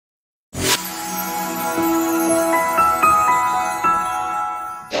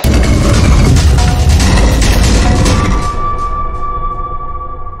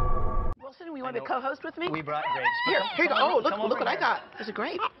co-host with me? We brought grapes. Here you go. Oh, look what I got. There's a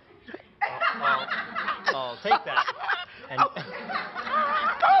grape. Oh, take that. And I'm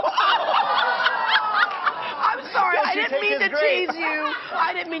sorry. I didn't mean to tease you.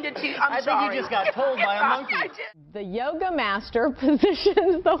 I didn't mean to tease. I'm sorry. I think you just got told by a monkey. The yoga master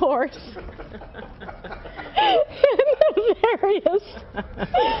positions the horse in the various.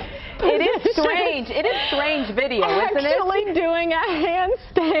 It is strange. It is strange video, isn't it? Actually doing a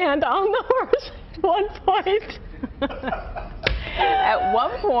handstand on the horse at one point. At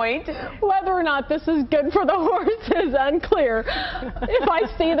one point. Whether or not this is good for the horse is unclear. If I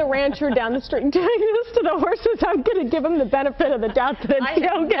see the rancher down the street doing this to the horses, I'm going to give him the benefit of the doubt that it's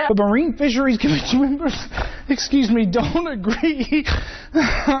yoga. The Marine Fisheries Commission members, don't agree.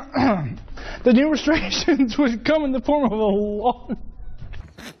 The new restrictions would come in the form of a law.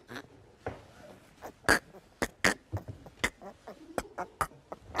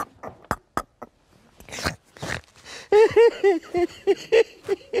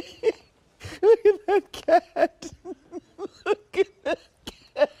 Look at that cat. Look at that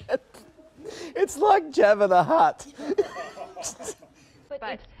cat. It's like Jabba the Hutt. But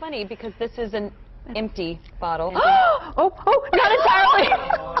it's funny because this is an empty bottle. Oh, not entirely.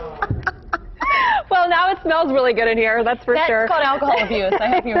 Well, now it smells really good in here, that's for sure. That's called alcohol abuse, I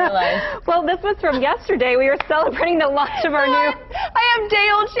hope you realize. Well, this was from yesterday. We were celebrating the launch of our new... I have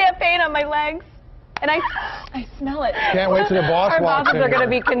day-old champagne on my legs. And I smell it. Can't wait till the boss Our walks bosses in are going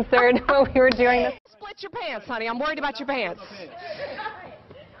to here. be concerned when we were doing this. Split your pants, honey. I'm worried about your pants.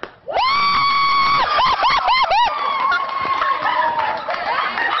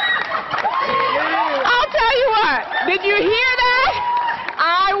 I'll tell you what. Did you hear that?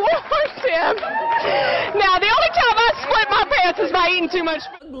 I warned him. Now, the only time I split my pants is by eating too much.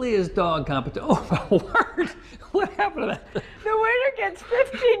 Ugliest dog competition. Oh, my word. What happened to that? The winner gets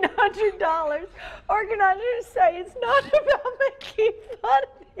 $1,500. Organizers say it's not about making fun of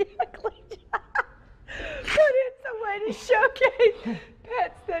the ugly child, but it's a way to showcase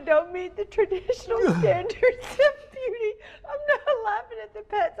pets that don't meet the traditional standards of beauty. I'm not laughing at the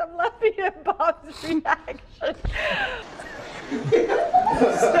pets, I'm laughing at Bob's reaction.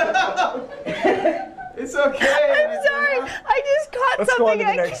 Stop. It's okay. I'm sorry, I just caught something.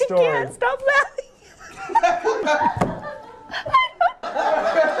 I can't stop laughing.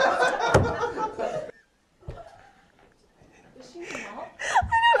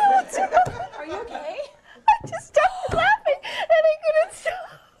 Are you okay? I just started laughing and I couldn't stop.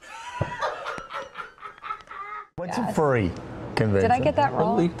 What's a furry convention? Did I get that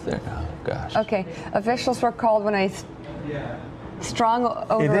wrong? Leaked there. Oh, gosh. Okay. Officials were called when I strong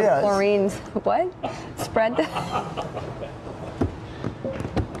odor of chlorines. What? Spread.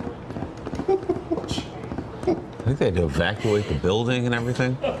 I think they had to evacuate the building and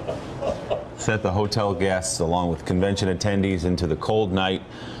everything. Sent the hotel guests along with convention attendees into the cold night,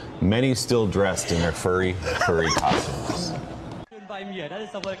 many still dressed in their furry costumes.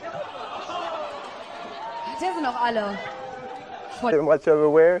 Watch over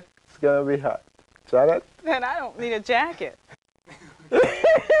where? It's gonna be hot. Is that it? Then I don't need a jacket.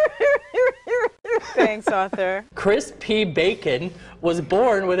 Thanks, Arthur. Chris P. Bacon was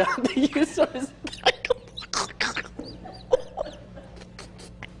born without the use of his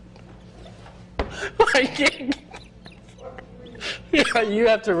Yeah, you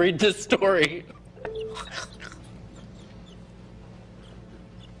have to read this story.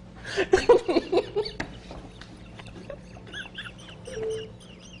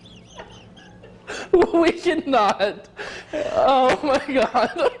 We cannot. Oh my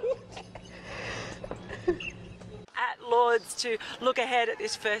God. At Lord's to look ahead at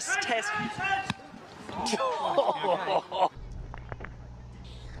this first test.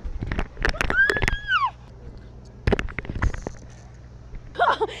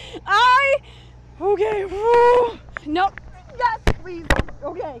 Okay. Nope. Yes, please.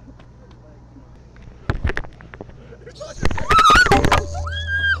 Okay.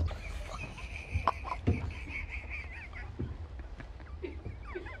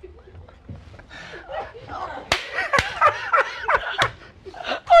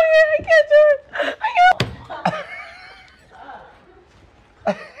 I can't do it. I can't. I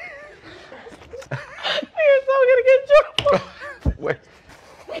guess I'm gonna get in trouble. Wait.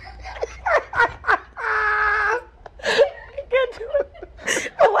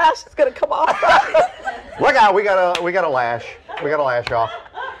 The lash is gonna come off. Look out! We got a lash. We got a lash off.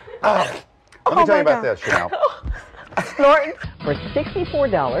 Let me tell you about this, Chanel. Snorting. For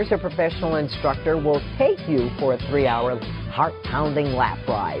 $64, a professional instructor will take you for a 3-hour heart-pounding lap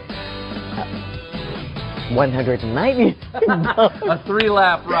ride. $190. A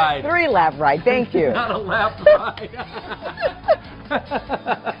 3-lap ride. 3-lap ride, thank you. Not a lap ride.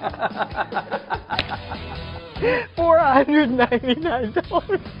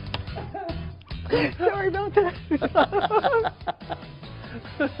 $499. Sorry about that.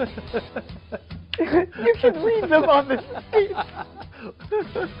 You can read them on the screen.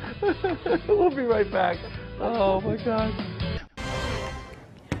 We'll be right back. Oh my God.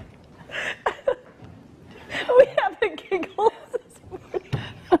 We have the giggles this morning.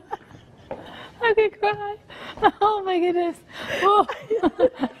 I could cry. Oh my goodness. Oh.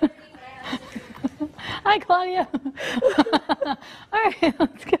 Hi, Claudia. All right,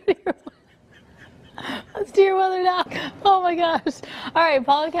 let's do your weather now. Oh my gosh. All right,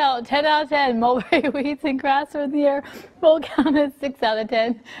 Paul count 10 out of 10. Mulberry wheats and grass are in the air. Full count is 6 out of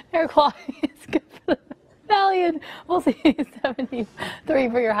 10. Air quality is good for the valley, and we'll see 73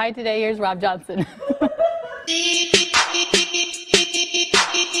 for your high today. Here's Rob Johnson.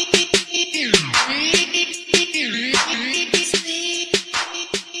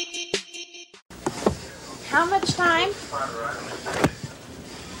 How much time?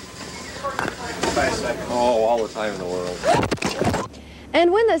 Oh, all the time in the world.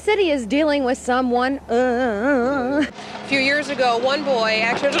 And when the city is dealing with someone, A few years ago, one boy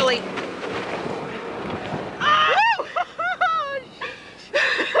accidentally...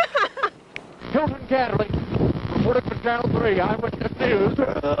 Hilton Catholic, reporting for Channel 3, Eyewitness News.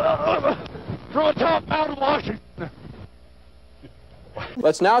 Through atop Mount Washington.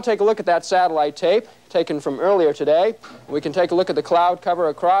 Let's now take a look at that satellite tape taken from earlier today. We can take a look at the cloud cover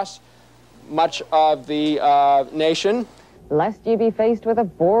across much of the nation. lest you be faced with a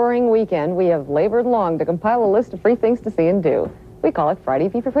boring weekend, we have labored long to compile a list of free things to see and do. We call it Friday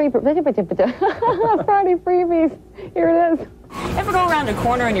Friday Freebies. Here it is. Ever go around a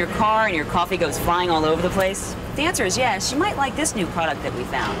corner in your car and your coffee goes flying all over the place? The answer is yes. You might like this new product that we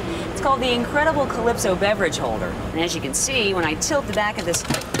found. It's called the Incredible Calypso Beverage Holder. And as you can see, when I tilt the back of this...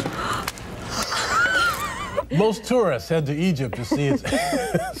 Most tourists head to Egypt to see its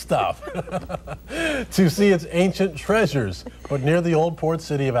stop, to see its ancient treasures. But near the old port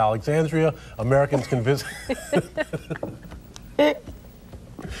city of Alexandria, Americans can visit.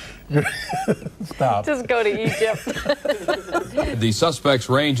 Stop. Just go to Egypt. The suspects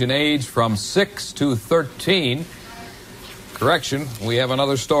range in age from 6 to 13. Correction, we have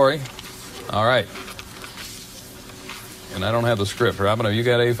another story. All right. And I don't have the script. Robin, have you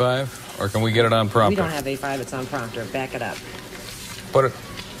got A5? Or can we get it on prompter? We don't have A5, it's on prompter. Back it up. Put it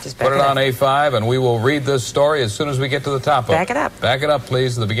on A5, and we will read this story as soon as we get to the top of it. Back it up. Back it up,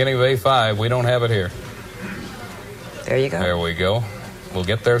 please, at the beginning of A5. We don't have it here. There you go. There we go. We'll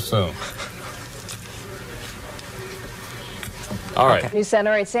get there soon. All right. News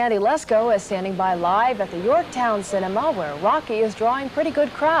Center 8 Sandy Lesko is standing by live at the Yorktown Cinema, where Rocky is drawing pretty good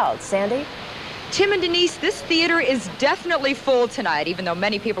crowds. Sandy? Tim and Denise, this theater is definitely full tonight. Even though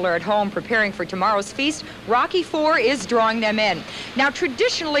many people are at home preparing for tomorrow's feast, Rocky IV is drawing them in. Now,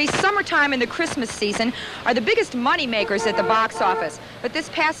 traditionally, summertime and the Christmas season are the biggest money makers at the box office. But this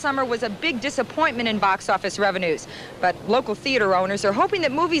past summer was a big disappointment in box office revenues. But local theater owners are hoping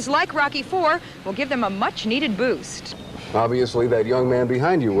that movies like Rocky IV will give them a much-needed boost. Obviously, that young man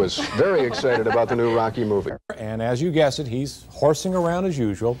behind you was very excited about the new Rocky movie. And as you guessed it, he's horsing around as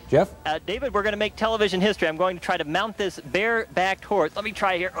usual. Jeff? David, we're going to make television history. I'm going to try to mount this bare-backed horse. Let me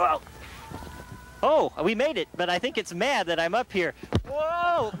try here. Oh, we made it, but I think it's mad that I'm up here.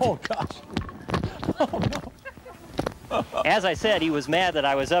 Whoa! Oh, gosh. Oh, no. As I said, he was mad that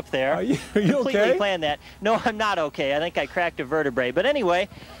I was up there. Are you Completely okay? planned that. No, I'm not okay. I think I cracked a vertebrae. But anyway,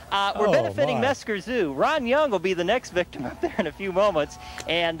 we're benefiting Mesker Zoo. Ron Young will be the next victim up there in a few moments.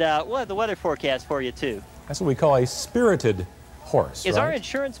 And we'll have the weather forecast for you, too. That's what we call a spirited horse, Is right? our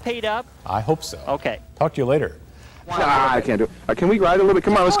insurance paid up? I hope so. Okay. Talk to you later. I can't do it. Can we ride a little bit?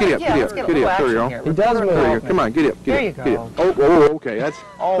 Come on, let's get up. Get up. There you go. He does move. There you go. Come on, get up. There you Get go. up. Oh, okay. That's.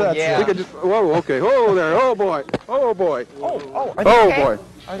 Yeah. We could just. Whoa, okay. Oh, there. Oh, boy. Oh, boy. Are they okay? Boy.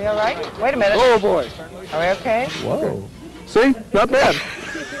 Are they all right? Wait a minute. Oh, boy. Are we okay? Whoa. See? Not bad.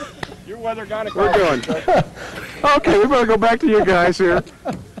 Your weather got it. We're doing. Okay, we better go back to you guys here.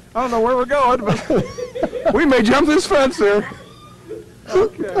 I don't know where we're going, but we may jump this fence here.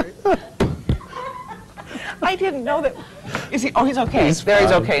 Okay. I didn't know that. Is he? Oh, he's okay. He's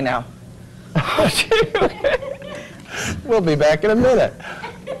okay now. We'll be back in a minute.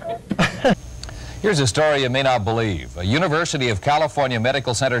 Here's a story you may not believe. A University of California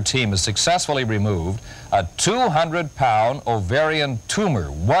Medical Center team has successfully removed a 200-pound ovarian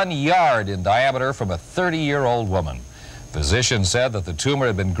tumor, 1 yard in diameter, from a 30-year-old woman. Physicians said that the tumor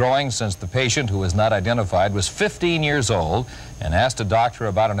had been growing since the patient, who was not identified, was 15 years old and asked a doctor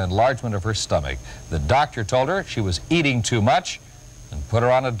about an enlargement of her stomach. The doctor told her she was eating too much and put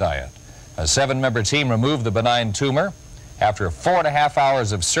her on a diet. A 7-member team removed the benign tumor. After 4.5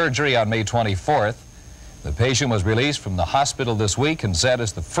 hours of surgery on May 24th, the patient was released from the hospital this week and said,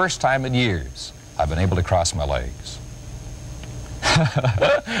 "It's the first time in years I've been able to cross my legs."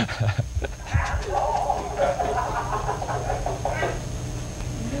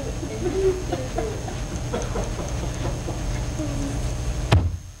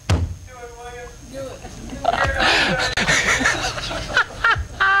 Do it.